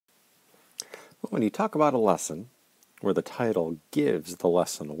when you talk about a lesson where the title gives the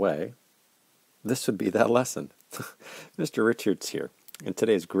lesson away, this would be that lesson. Mr. Richards here, and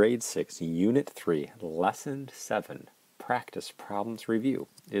today's Grade 6, Unit 3, Lesson 7, Practice Problems Review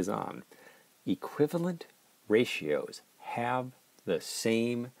is on equivalent ratios have the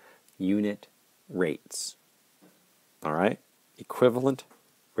same unit rates. All right? Equivalent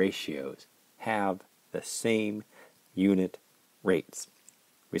ratios have the same unit rates.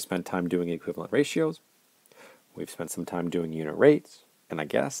 We spent time doing equivalent ratios. We've spent some time doing unit rates. And I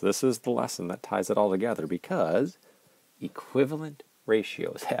guess this is the lesson that ties it all together because equivalent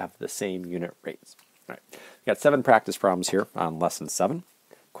ratios have the same unit rates. All right. We've got 7 practice problems here on Lesson 7.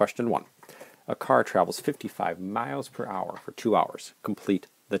 Question 1. A car travels 55 miles per hour for 2 hours. Complete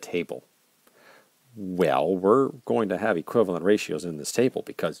the table. Well, we're going to have equivalent ratios in this table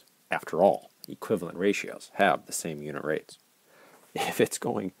because, after all, equivalent ratios have the same unit rates. If it's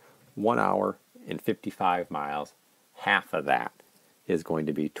going 1 hour and 55 miles, half of that is going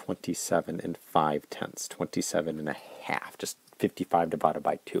to be 27 and 5/10, 27 and a half, just 55 divided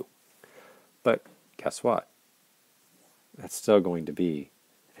by 2. But guess what? That's still going to be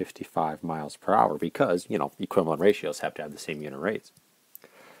 55 miles per hour because, equivalent ratios have to have the same unit rates.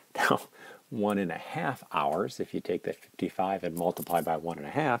 Now, 1.5 hours, if you take that 55 and multiply by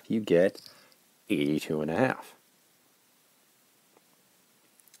 1.5, you get 82.5.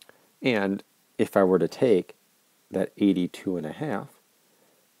 And if I were to take that 82.5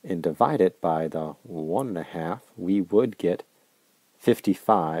 and divide it by the 1.5, we would get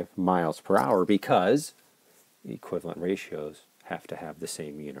 55 miles per hour because equivalent ratios have to have the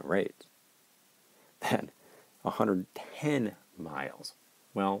same unit rates. Then 110 miles.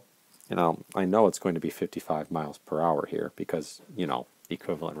 Well, I know it's going to be 55 miles per hour here because,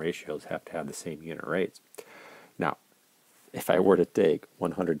 equivalent ratios have to have the same unit rates. Now, if I were to take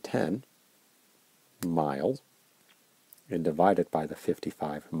 110 miles and divide it by the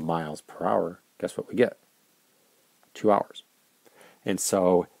 55 miles per hour, guess what we get? 2 hours. And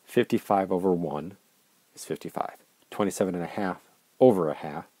so 55 over 1 is 55. 27.5 over a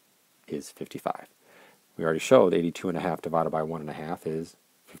half is 55. We already showed 82.5 divided by 1.5 is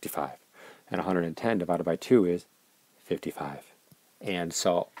 55. And 110 divided by 2 is 55. And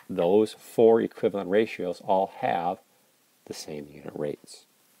so those 4 equivalent ratios all have the same unit rates.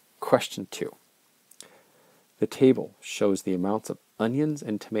 Question 2. The table shows the amounts of onions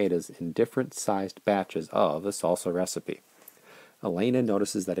and tomatoes in different sized batches of the salsa recipe. Elena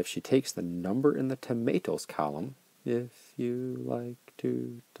notices that if she takes the number in the tomatoes column, if you like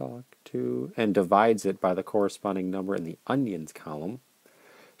to talk to, and divides it by the corresponding number in the onions column,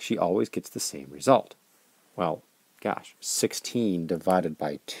 she always gets the same result. Well, gosh, 16 divided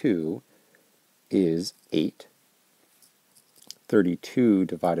by 2 is 8. 32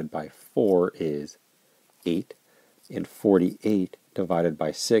 divided by 4 is 8. And 48 divided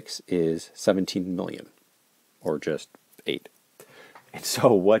by 6 is 17 million, or just 8. And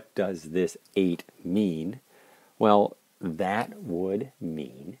so what does this 8 mean? Well, that would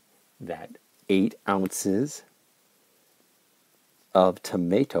mean that 8 ounces of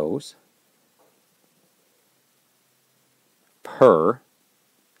tomatoes per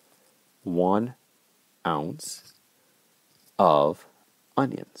 1 ounce of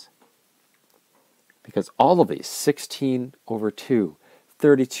onions. Because all of these, 16 over 2,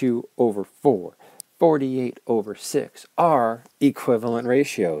 32 over 4, 48 over 6, are equivalent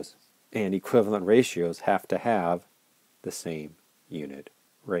ratios. And equivalent ratios have to have the same unit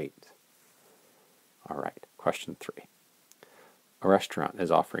rate. All right, question 3. A restaurant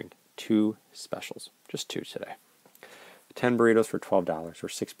is offering 2 specials, just 2 today. 10 burritos for $12 or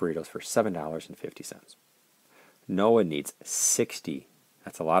 6 burritos for $7.50. Noah needs 60,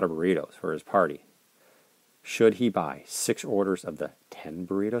 that's a lot of burritos for his party. Should he buy 6 orders of the 10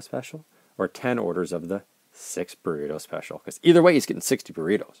 burrito special or 10 orders of the 6 burrito special? Because either way, he's getting 60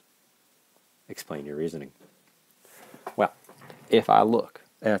 burritos. Explain your reasoning. Well, if I look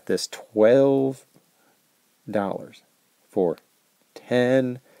at this $12 for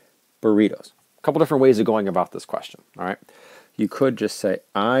 10 burritos, a couple different ways of going about this question, all right? You could just say,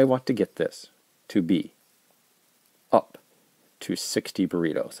 I want to get this to be up to 60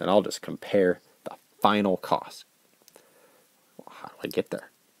 burritos, and I'll just compare the final cost. Well, how do I get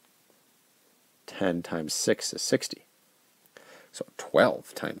there? 10 times 6 is 60. So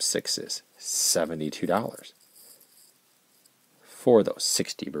 12 times 6 is $72 for those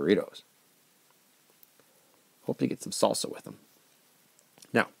 60 burritos. Hope you get some salsa with them.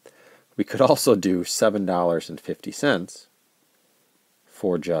 Now, we could also do $7.50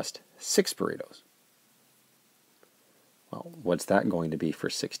 for just 6 burritos. Well, what's that going to be for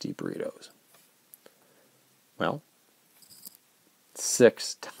 60 burritos? Well,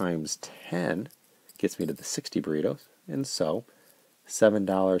 6 times 10 gets me to the 60 burritos, and so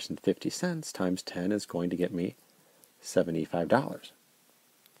 $7.50 times 10 is going to get me $75.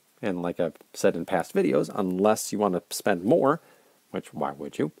 And like I've said in past videos, unless you want to spend more, which why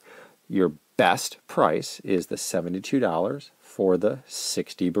would you, your best price is the $72 for the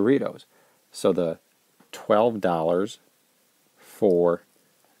 60 burritos. So the $12 for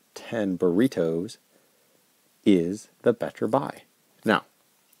 10 burritos is the better buy. Now,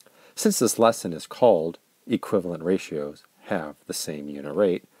 since this lesson is called Equivalent Ratios Have the Same Unit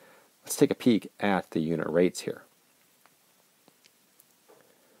Rate, let's take a peek at the unit rates here.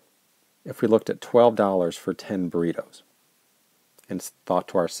 If we looked at $12 for 10 burritos and thought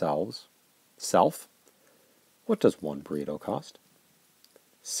to ourselves, self, what does one burrito cost?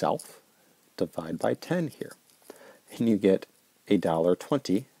 Self, divide by 10 here. And you get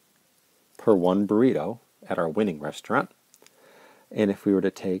 $1.20 per one burrito at our winning restaurant. And if we were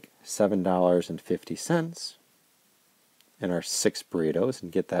to take $7.50 in our 6 burritos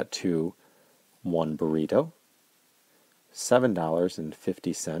and get that to one burrito,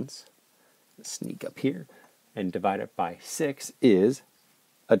 $7.50, sneak up here, and divide it by 6 is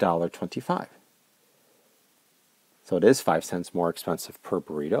 $1.25. So it is 5 cents more expensive per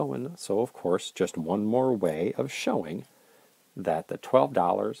burrito, and so of course just one more way of showing that the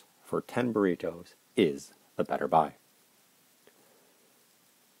 $12 for 10 burritos is the better buy.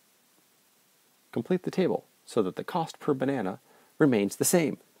 Complete the table so that the cost per banana remains the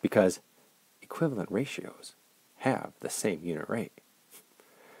same, because equivalent ratios have the same unit rate.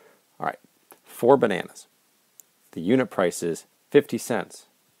 All right, 4 bananas. The unit price is 50 cents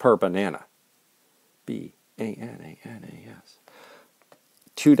per banana. B-A-N-A-N-A-S.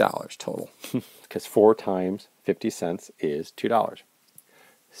 $2 total, because 4 times 50 cents is $2.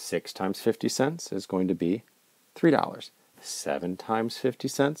 6 times 50 cents is going to be $3. 7 times 50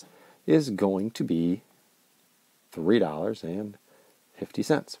 cents is going to be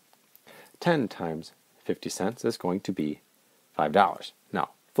 $3.50. 10 times 50 cents is going to be $5. Now,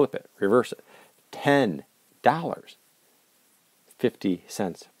 flip it, reverse it. $10, 50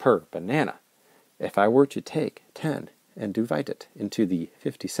 cents per banana. If I were to take 10 and divide it into the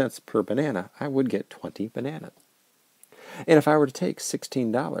 50 cents per banana, I would get 20 bananas. And if I were to take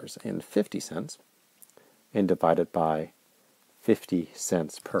 $16.50 and divide it by 50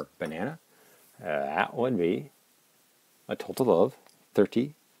 cents per banana, that would be a total of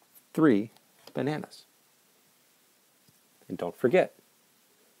 33 bananas. And don't forget,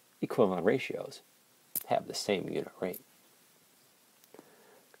 equivalent ratios have the same unit rate.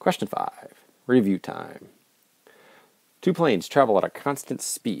 Question 5, review time. 2 planes travel at a constant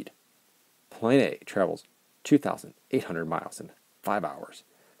speed. Plane A travels 2,800 miles in 5 hours.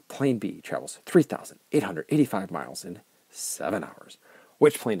 Plane B travels 3,885 miles in 7 hours.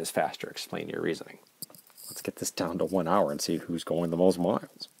 Which plane is faster? Explain your reasoning. Let's get this down to 1 hour and see who's going the most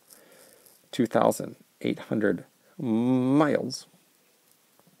miles. 2,800 miles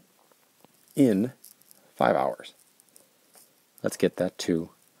in 5 hours. Let's get that to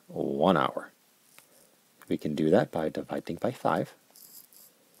 1 hour. We can do that by dividing by 5.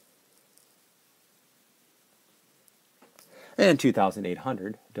 And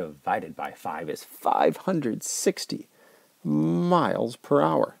 2,800 divided by 5 is 560 miles per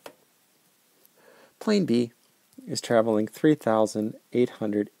hour. Plane B is traveling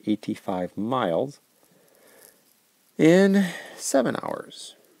 3,885 miles in 7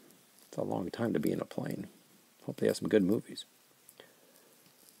 hours. It's a long time to be in a plane. Hope they have some good movies.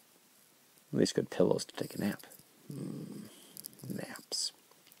 At least good pillows to take a nap. Naps.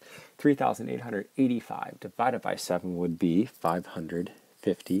 3,885 divided by 7 would be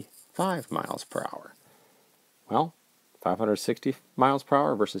 555 miles per hour. Well, 560 miles per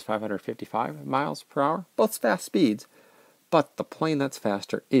hour versus 555 miles per hour, both fast speeds, but the plane that's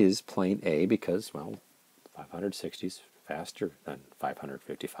faster is plane A because, well, 560 is faster than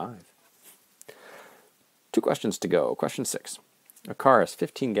 555. 2 questions to go. Question 6. A car has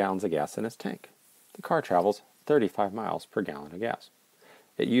 15 gallons of gas in its tank. The car travels 35 miles per gallon of gas.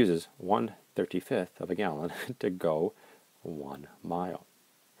 It uses 1/35 of a gallon to go 1 mile.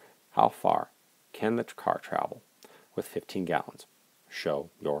 How far can the car travel with 15 gallons? Show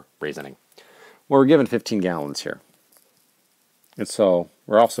your reasoning. Well, we're given 15 gallons here. And so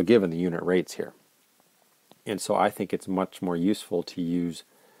we're also given the unit rates here. And so I think it's much more useful to use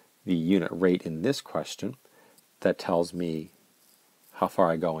the unit rate in this question that tells me how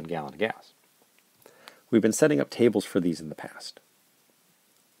far I go in gallon of gas. We've been setting up tables for these in the past.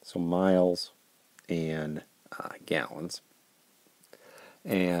 So miles and gallons.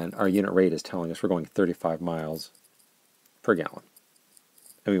 and our unit rate is telling us we're going 35 miles per gallon,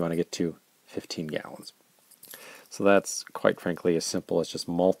 and we want to get to 15 gallons. So that's, quite frankly, as simple as just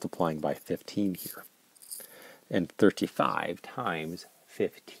multiplying by 15 here. And 35 times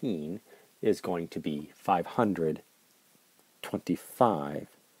 15 is going to be 525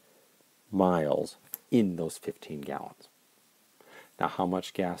 miles in those 15 gallons. Now, how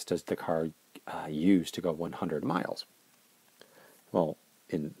much gas does the car use to go 100 miles? Well,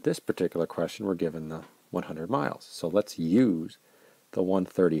 in this particular question, we're given the 100 miles. So let's use the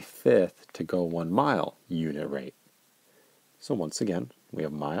 1/35 to go 1 mile unit rate. So once again, we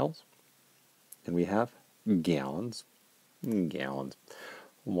have miles and we have gallons. 1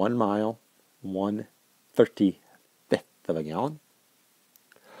 mile, 1/35 of a gallon.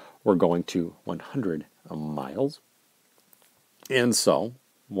 We're going to 100 miles. And so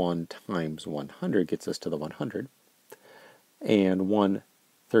 1 times 100 gets us to the 100. And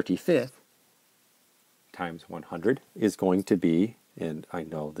 1/35 times 100 is going to be, and I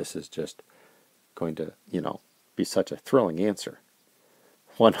know this is just going to, be such a thrilling answer,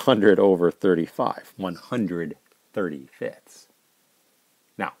 100 over 35, 135ths.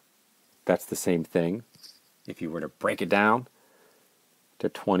 Now, that's the same thing if you were to break it down to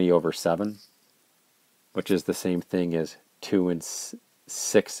 20 over 7, which is the same thing as 2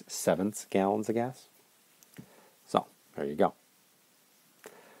 6/7 gallons of gas. So, there you go.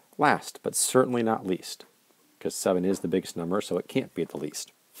 Last, but certainly not least, because 7 is the biggest number, so it can't be the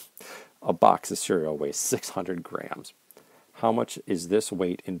least. A box of cereal weighs 600 grams. How much is this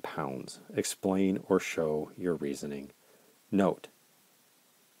weight in pounds? Explain or show your reasoning. Note,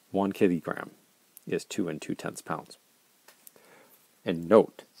 1 kilogram is 2 2/10 pounds. And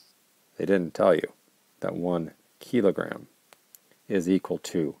note, they didn't tell you that 1 kilogram is equal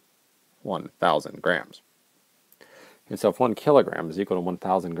to 1,000 grams. And so if 1 kilogram is equal to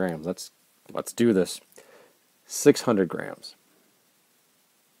 1,000 grams, let's do this. 600 grams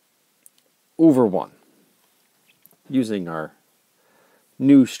over 1, using our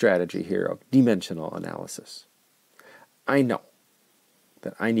new strategy here of dimensional analysis. I know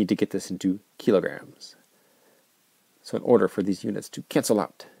that I need to get this into kilograms. So in order for these units to cancel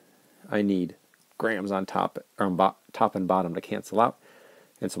out, I need grams on top, or on top and bottom to cancel out.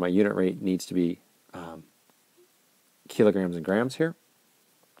 And so my unit rate needs to be kilograms and grams here.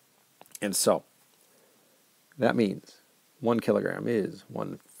 And so that means 1 kilogram is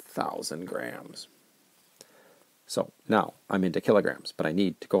 1,000 grams. So now I'm into kilograms, but I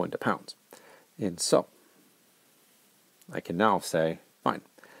need to go into pounds. And so I can now say, fine,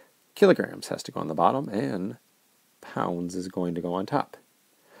 kilograms has to go on the bottom and pounds is going to go on top.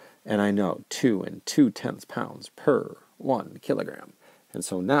 And I know 2 2/10 pounds per 1 kilogram. And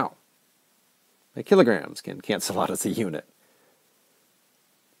so now my kilograms can cancel out as a unit.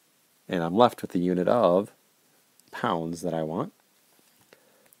 And I'm left with the unit of pounds that I want.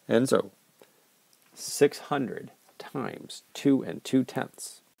 And so 600 times 2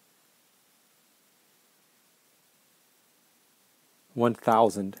 2/10,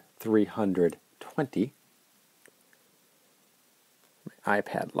 1,320. My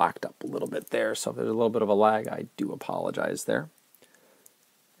iPad locked up a little bit there, so if there's a little bit of a lag, I do apologize there.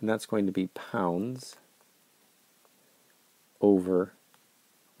 And that's going to be pounds over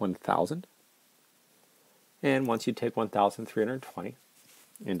 1,000. And once you take 1,320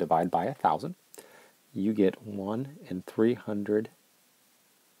 and divide by 1,000, you get 1 320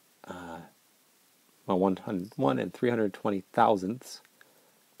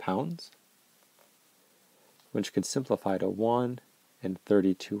 pounds, which could simplify to 1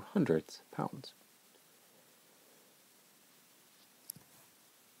 32 pounds.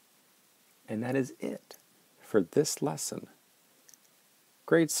 And that is it for this lesson.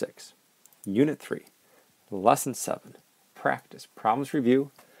 Grade 6, Unit 3, Lesson 7, Practice Problems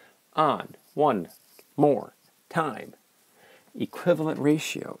Review on one more time. Equivalent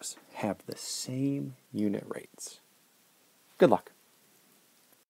ratios have the same unit rates. Good luck.